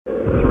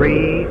3,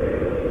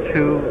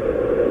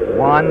 2,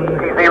 1, 0,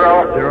 and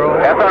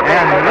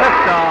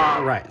liftoff.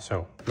 All right,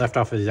 so left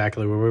off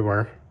exactly where we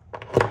were.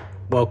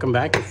 Welcome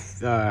back.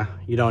 If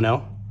you don't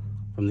know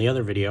from the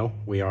other video,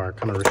 we are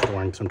kind of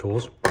restoring some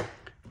tools.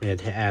 We had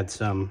to add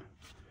some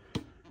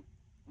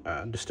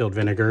distilled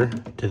vinegar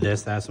to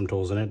this. That has some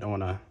tools in it. Don't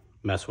want to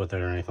mess with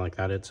it or anything like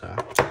that. It's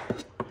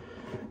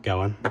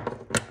going.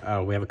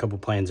 We have a couple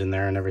planes in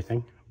there and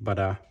everything, but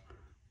we have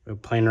a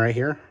plane right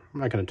here. I'm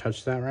not going to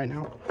touch that right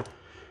now.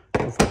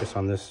 We'll focus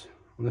on this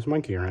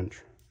monkey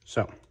wrench.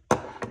 So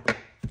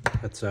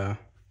let's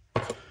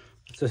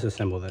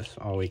disassemble this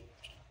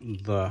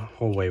the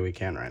whole way we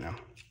can right now.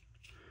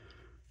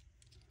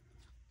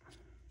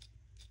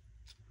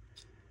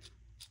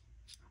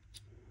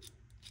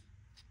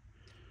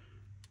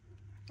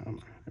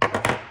 And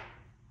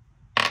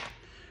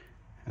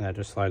that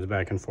just slides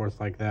back and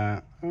forth like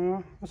that.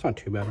 That's not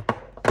too bad.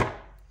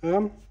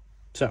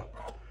 So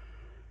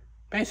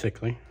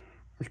basically,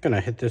 we're just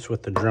gonna hit this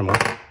with the Dremel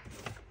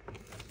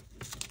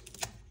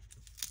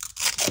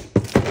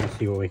and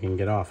see what we can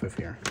get off of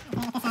here. You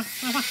know what, guys?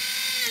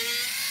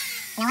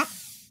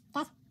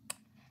 I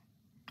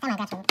think I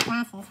got some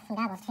glasses, some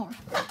goggles too.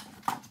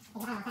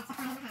 That's the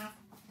fun in the house.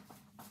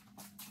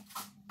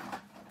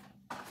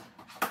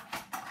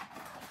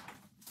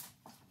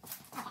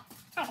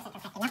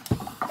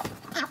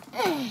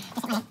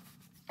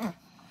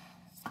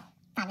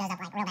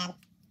 Real bad.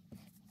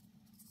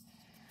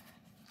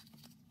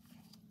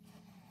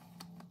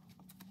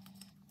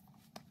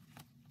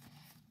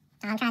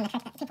 I'm trying the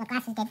trick that people with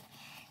glasses did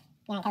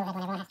during COVID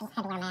when everyone had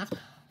to wear a mask.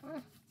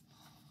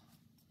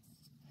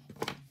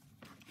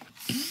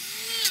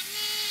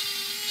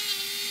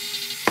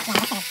 Yeah,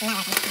 this is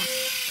not working.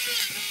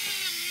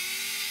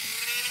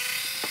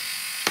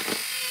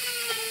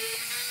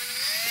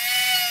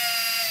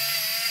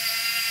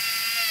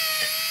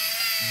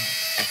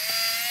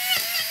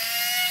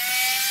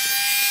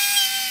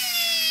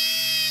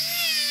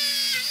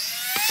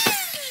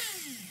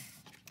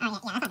 Yeah,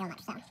 that's not doing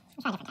much, so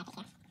we'll try a different tactic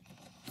here.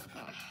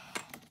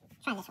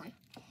 Try this one.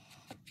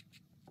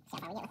 See how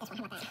far we get with this one.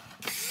 How about that?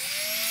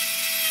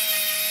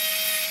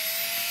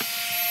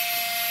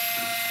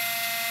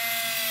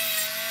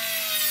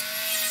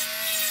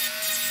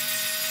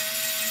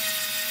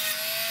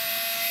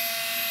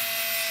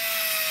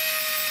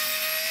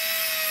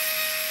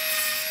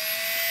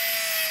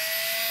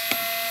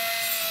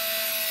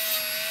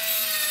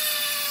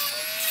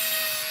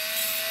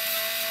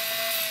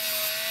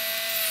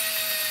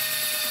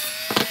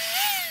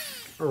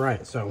 All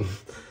right, so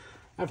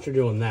after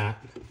doing that,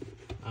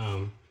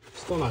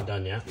 still not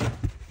done yet,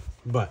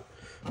 but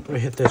I'm gonna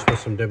hit this with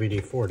some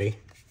WD-40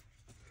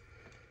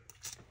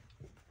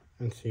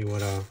 and see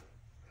what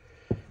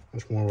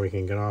much more we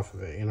can get off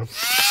of it, you know.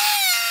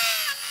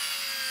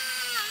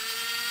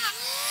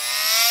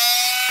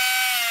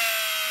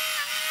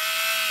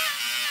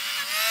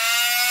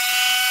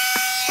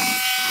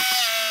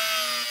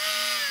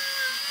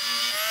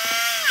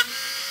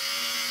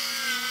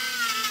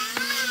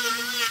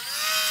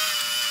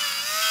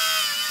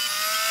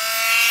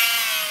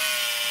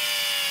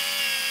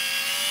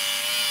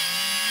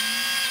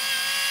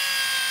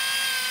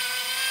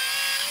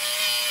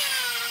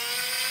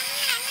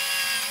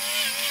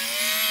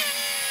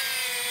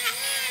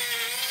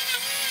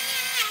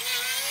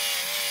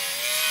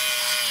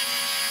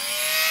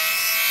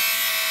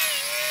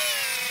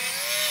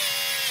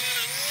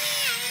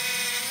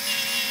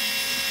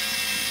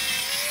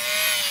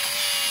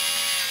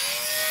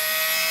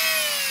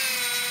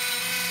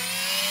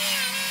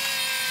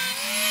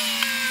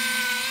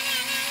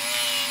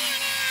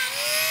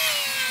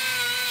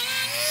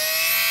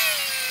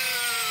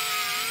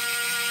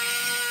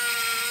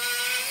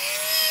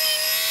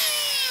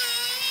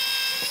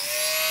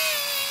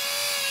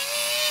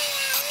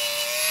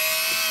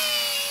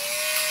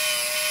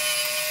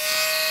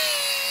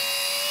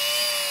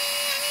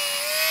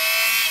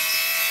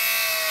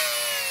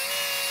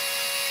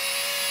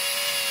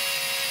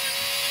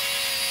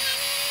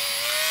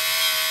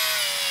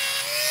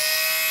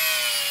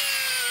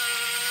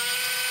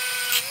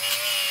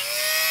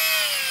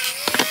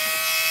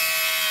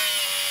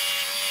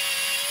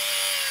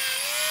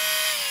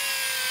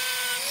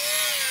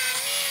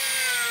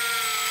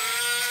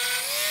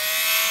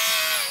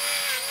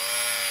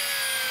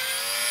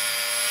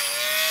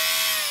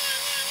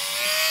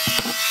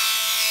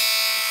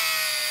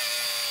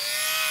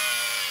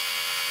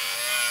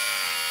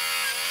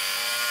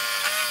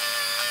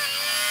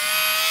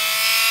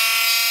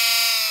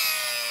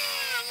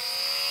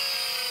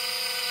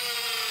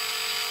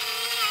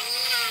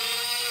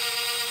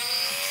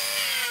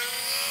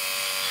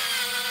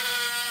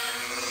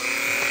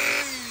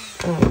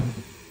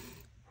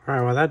 All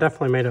right, well, that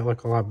definitely made it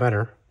look a lot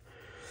better.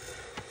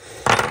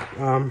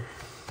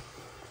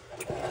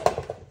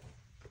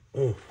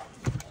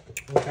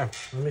 Okay,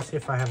 let me see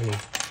if I have any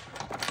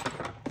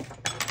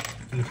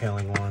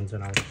detailing ones,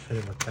 and I'll just hit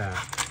it with that.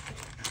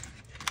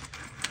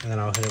 And then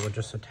I'll hit it with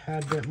just a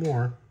tad bit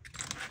more.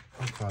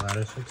 I'll call that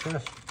a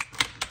success.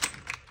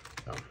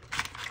 So.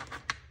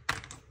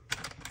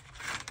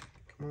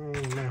 Come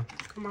on now.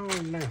 Come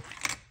on now.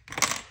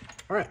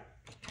 All right.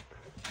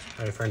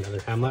 Ready for another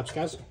time lapse,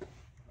 guys?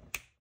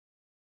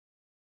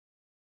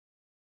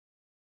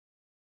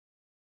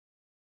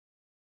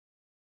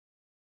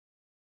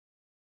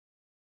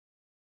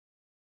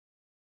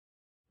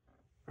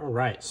 All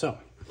right, so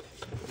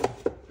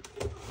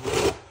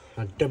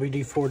I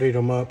WD-40'd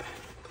them up,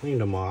 cleaned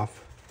them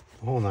off,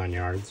 the whole 9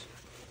 yards.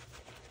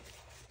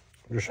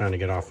 I'm just trying to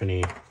get off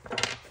any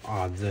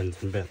odds,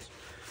 ends, and bits.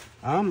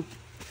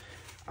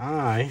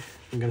 I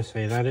am gonna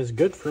say that is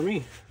good for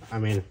me. I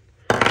mean,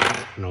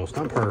 no, it's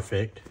not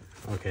perfect.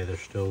 Okay, there's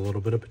still a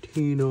little bit of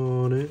patina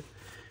on it,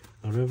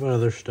 a little bit of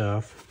other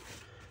stuff,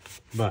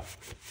 but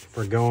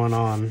for going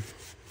on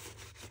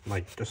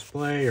like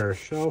display or a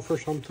shelf or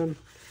something,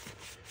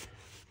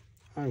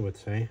 I would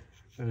say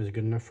that is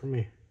good enough for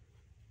me.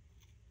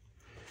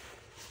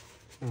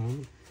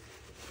 I'm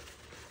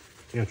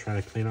gonna try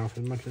to clean off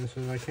as much of this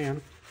as I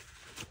can.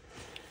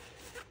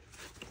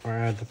 Or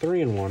add the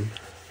 3-in-1.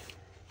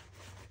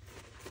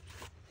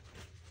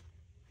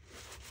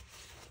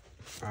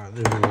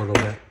 There's a little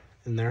bit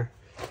in there.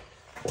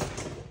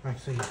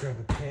 Actually, grab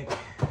a pick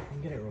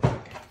and get it real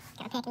quick.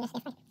 Got a pick and just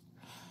get it.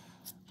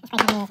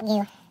 That's probably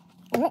you.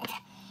 Ugh.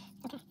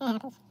 Okay, that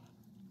happens.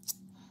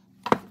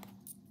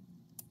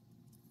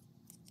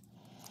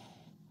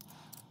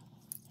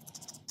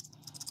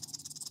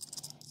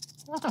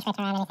 Let's not scrape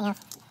around anything else.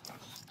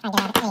 Try and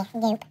get out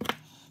any goop.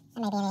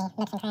 That may be any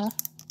nooks and crannies.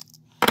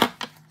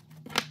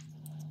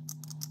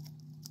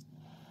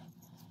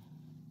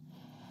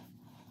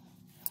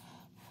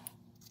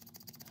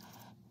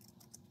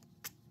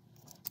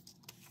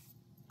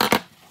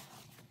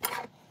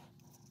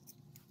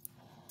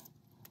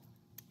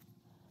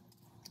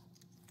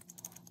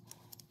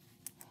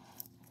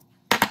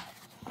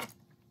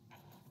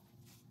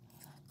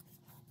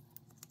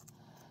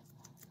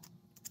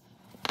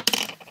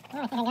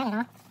 I think I got it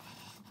all.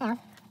 So,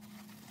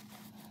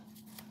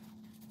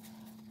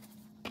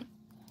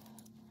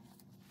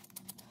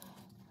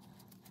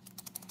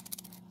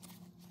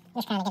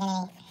 just trying to get in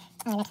any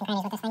other nooks and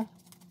crannies with this thing.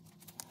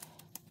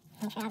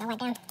 Make sure I'll go wipe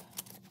down.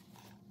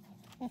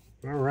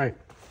 All right.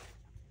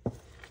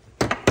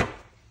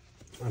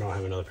 I don't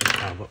have another paper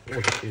towel, but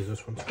we'll just use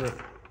this one for it.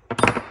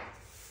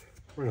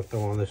 We're gonna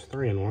throw on this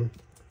 3-in-1.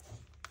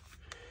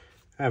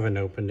 I haven't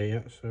opened it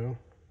yet, so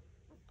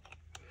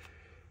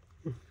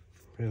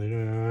really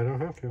I don't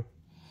have to.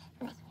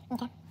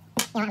 Okay.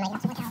 You know what, I might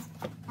use some towels.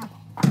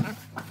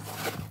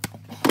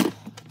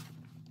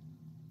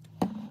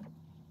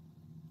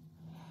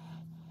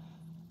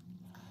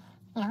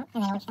 You know,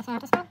 and then we'll just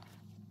out the spot.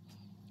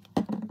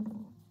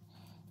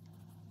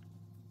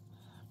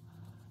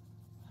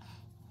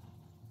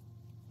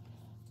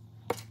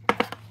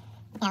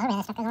 Yeah, a little bit of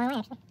this stuff goes a long way,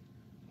 actually.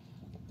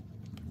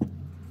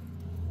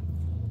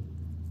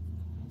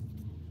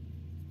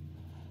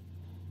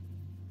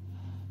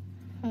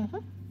 Mm-hmm.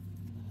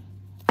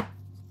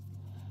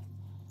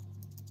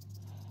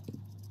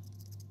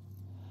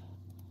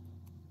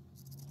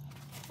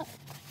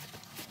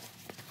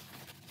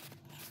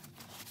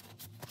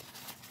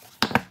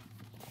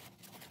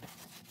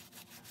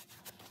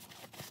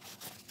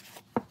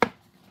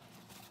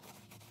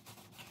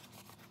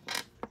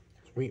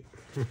 Sweet.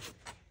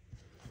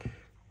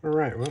 All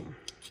right, well,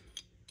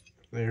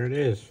 there it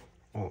is.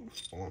 Oh,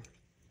 hold on.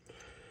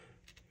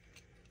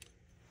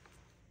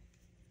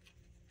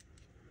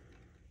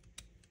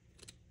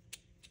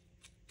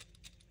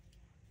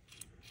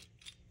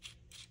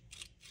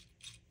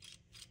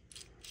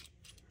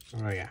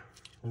 Oh yeah,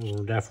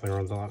 it definitely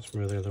runs a lot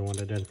smoother than what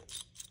it did.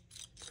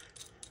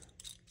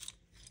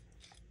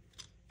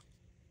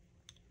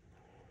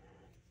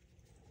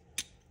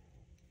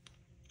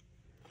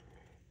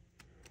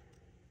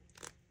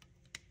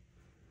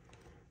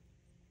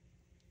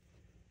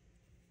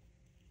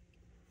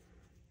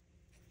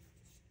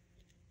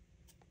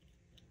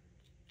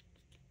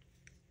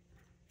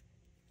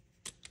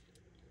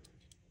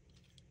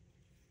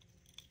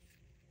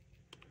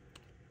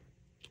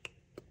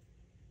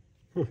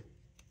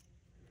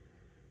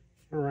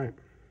 All right.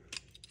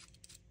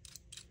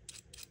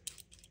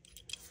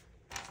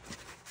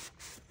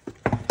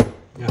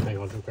 Yeah, I think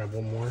I'll just grab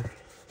one more.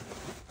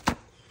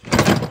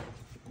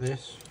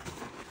 This.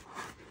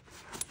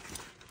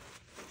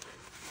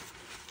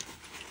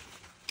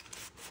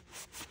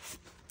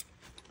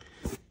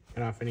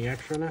 Get off any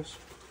extraness.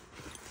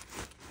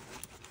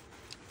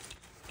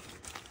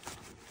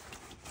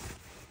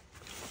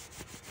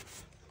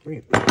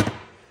 Sweet.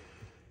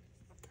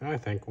 I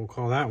think we'll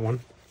call that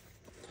one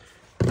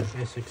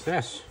a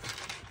success.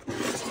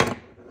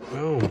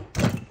 Boom.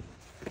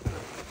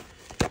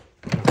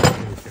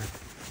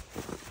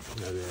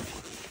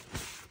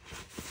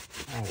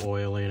 All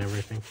oily and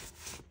everything.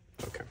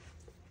 Okay.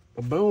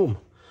 But boom.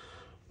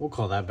 We'll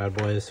call that bad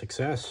boy a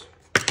success.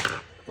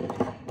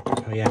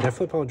 Oh yeah,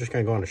 definitely probably just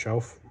gonna go on the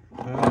shelf.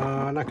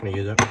 I'm not gonna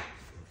use it.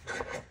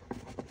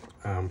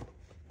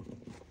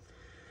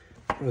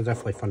 It was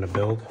definitely fun to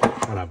build.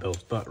 Well, not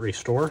build, but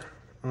restore.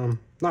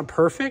 Not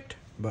perfect,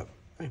 but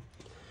hey,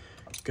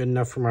 good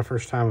enough for my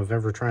first time of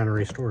ever trying to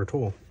restore a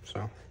tool. So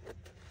I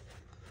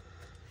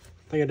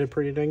think I did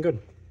pretty dang good.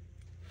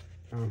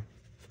 You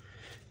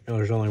know,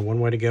 there's only one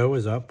way to go,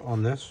 is up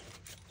on this.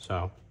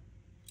 So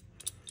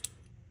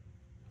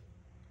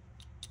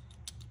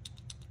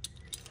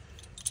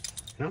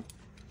you know,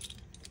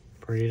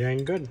 pretty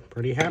dang good.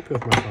 Pretty happy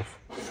with myself.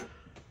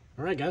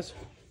 All right, guys.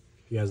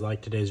 If you guys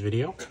liked today's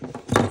video,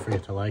 don't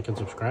forget to like and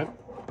subscribe.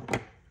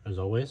 As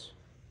always,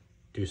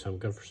 do something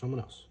good for someone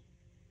else.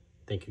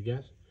 Thank you,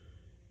 guys.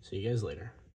 See you guys later.